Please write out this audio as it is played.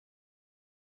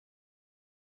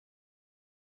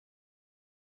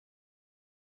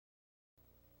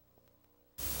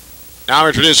Now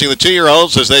introducing the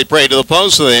 2-year-olds as they pray to the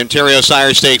post of the Ontario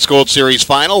Sire Stakes Gold Series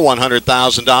Final,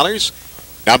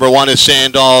 $100,000. Number 1 is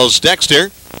Sandals Dexter.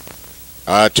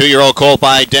 A 2-year-old colt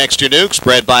by Dexter Nukes,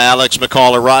 bred by Alex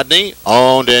McCall Rodney,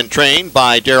 owned and trained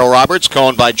by Daryl Roberts,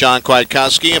 coned by John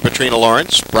Kwiatkowski and Patrina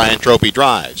Lawrence. Brian Tropy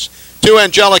drives. 2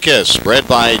 Angelicus, bred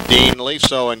by Dean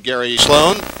Liso and Gary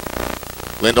Sloan.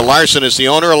 Linda Larson is the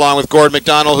owner, along with Gord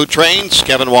MacDonald, who trains.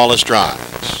 Kevin Wallace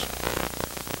drives.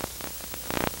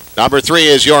 Number 3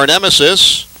 is Your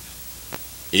Nemesis.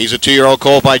 He's a 2-year-old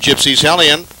colt by Gypsy's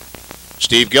Hellion.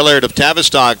 Steve Gillard of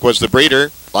Tavistock was the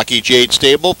breeder. Lucky Jade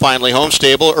Stable, Finally Home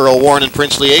Stable, Earl Warren and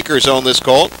Princely Acres own this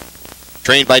colt.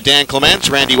 Trained by Dan Clements,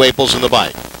 Randy Waples in the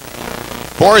bike.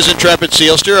 4 is Intrepid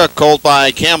Seelster, a colt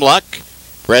by Cam Luck,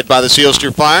 bred by the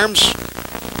Seelster Farms.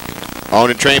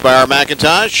 Owned and trained by R.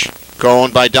 McIntosh,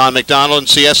 co-owned by Don McDonald and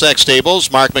CSX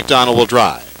Stables. Mark McDonald will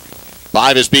drive.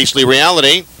 5 is Beastly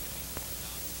Reality,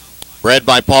 bred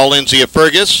by Paul Lindsay of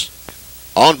Fergus,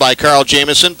 owned by Carl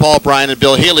Jameson, Paul Bryan, and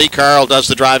Bill Healy. Carl does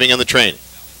the driving and the training.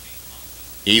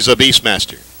 He's a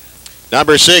beastmaster.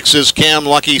 Number 6 is Cam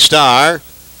Luck Star,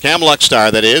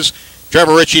 that is.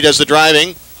 Trevor Ritchie does the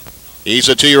driving. He's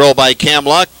a 2-year-old by Cam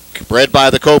Luck, bred by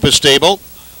the Copus Stable,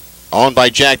 owned by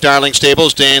Jack Darling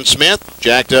Stables, Dan Smith.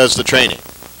 Jack does the training.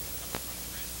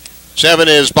 7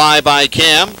 is Bye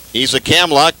Cam. He's a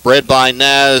Cam Luck, bred by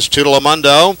Naz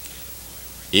Tutelamundo.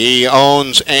 He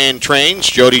owns and trains.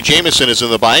 Jody Jameson is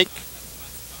in the bike.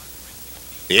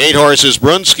 The 8 horse is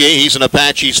Brunski. He's an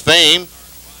Apache's Fame,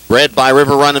 bred by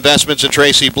River Run Investments and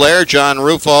Tracy Blair. John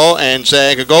Rufo and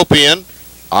Zach Agopian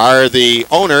are the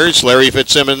owners. Larry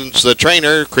Fitzsimmons, the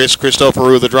trainer. Chris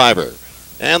Christoforou, the driver.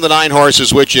 And the 9 horse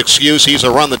is Which Excuse. He's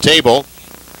a Run the Table.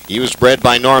 He was bred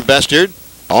by Norm Bestard,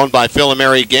 owned by Phil and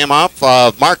Mary Gamoff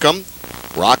of Markham.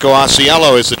 Rocco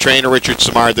Osceola is the trainer. Richard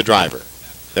Samard, the driver.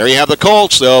 There you have the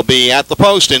colts. They'll be at the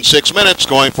post in 6 minutes,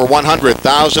 going for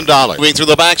 $100,000. Moving through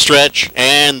the backstretch,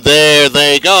 and there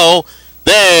they go.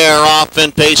 They're off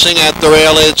and pacing at the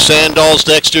rail. It's Sandals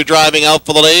Dexter driving out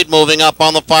for the lead. Moving up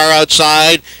on the far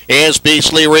outside is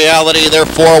Beastly Reality. They're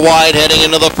 4 wide heading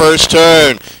into the first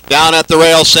turn. Down at the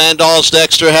rail, Sandals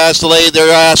Dexter has the lead.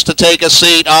 They're asked to take a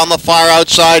seat on the far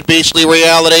outside. Beastly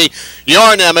Reality.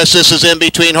 Your Nemesis is in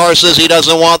between horses. He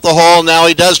doesn't want the hole. Now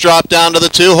he does drop down to the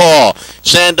 2 hole.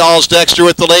 Sandals Dexter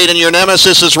with the lead, and Your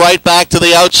Nemesis is right back to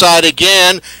the outside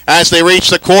again as they reach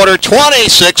the quarter.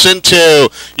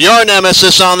 26-2. Your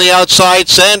Nemesis on the outside.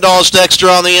 Sandals Dexter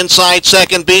on the inside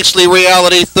second. Beastly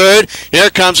Reality third.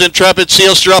 Here comes Intrepid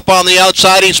Seelster up on the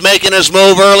outside. He's making his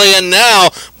move early and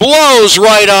now blows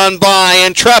right on by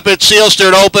Intrepid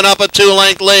Seelster to open up a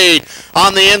 2-length lead.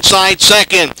 On the inside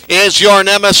second is Your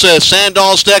Nemesis.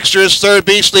 Sandals Dexter is third.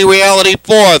 Beastly Reality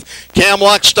fourth. Cam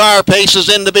Luck Star paces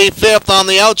in to be fifth on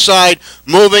the outside.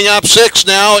 Moving up 6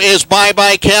 now is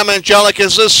Bye Cam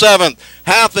Angelicus is seventh.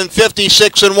 Half and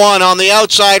 56-1 on the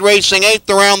outside, racing 8th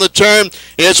around the turn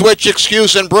is Which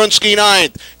Excuse and Brunski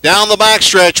 9th. Down the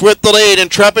backstretch with the lead,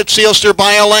 Intrepid Seelster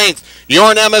by a length.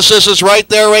 Your Nemesis is right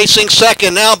there racing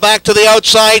second. Now back to the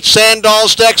outside,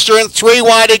 Sandals Dexter and 3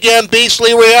 wide again,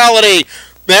 Beastly Reality.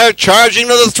 They're charging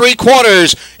to the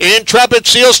 3/4. Intrepid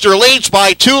Seelster leads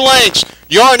by 2 lengths.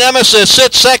 Your Nemesis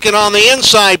sits second on the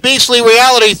inside. Beastly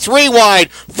Reality 3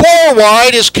 wide. 4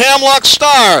 wide is Cam Luck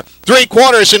Star.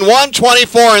 3/4 in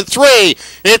 1:24-3.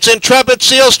 It's Intrepid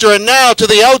Seelster, and now to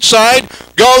the outside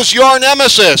goes Your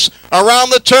Nemesis. Around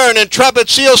the turn, Intrepid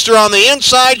Seelster on the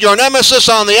inside, Your Nemesis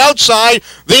on the outside.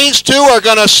 These 2 are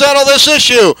going to settle this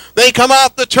issue. They come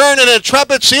out the turn, and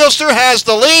Intrepid Seelster has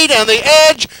the lead and the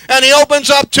edge, and he opens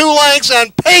up 2 lengths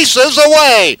and paces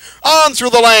away. On through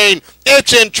the lane,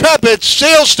 it's Intrepid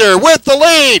Seelster with the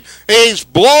lead. He's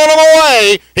blown him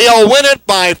away. He'll win it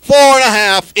by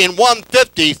 4.5 in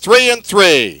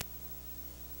 1:53-3.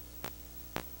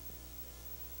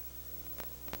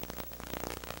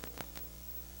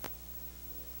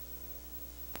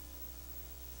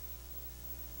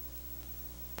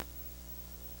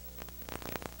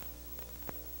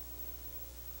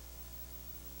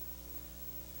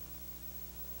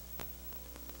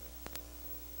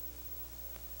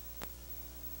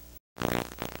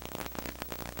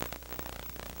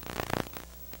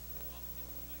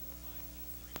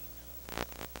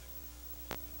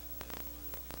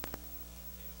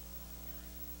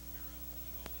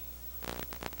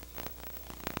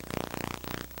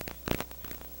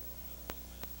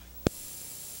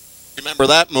 Remember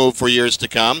that move for years to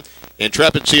come.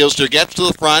 Intrepid Seelster gets to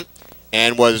the front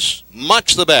and was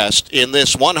much the best in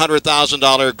this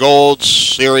 $100,000 Gold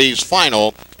Series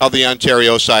final of the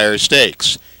Ontario Sire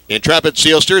Stakes. Intrepid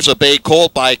Seelster is a bay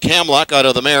colt by Cam Luck out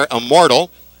of the mare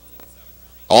Immortal,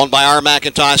 owned by our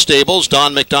McIntosh stables,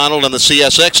 Don MacDonald and the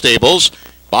CSX stables.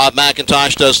 Bob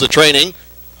McIntosh does the training.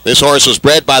 This horse was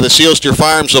bred by the Seelster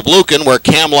Farms of Lucan, where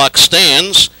Camluck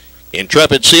stands.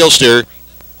 Intrepid Seelster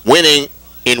winning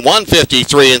in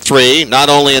 153-3. Not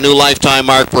only a new lifetime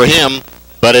mark for him,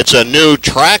 but it's a new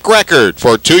track record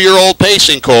for two-year-old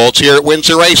pacing colts here at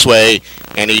Windsor Raceway,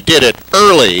 and he did it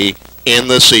early in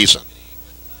the season.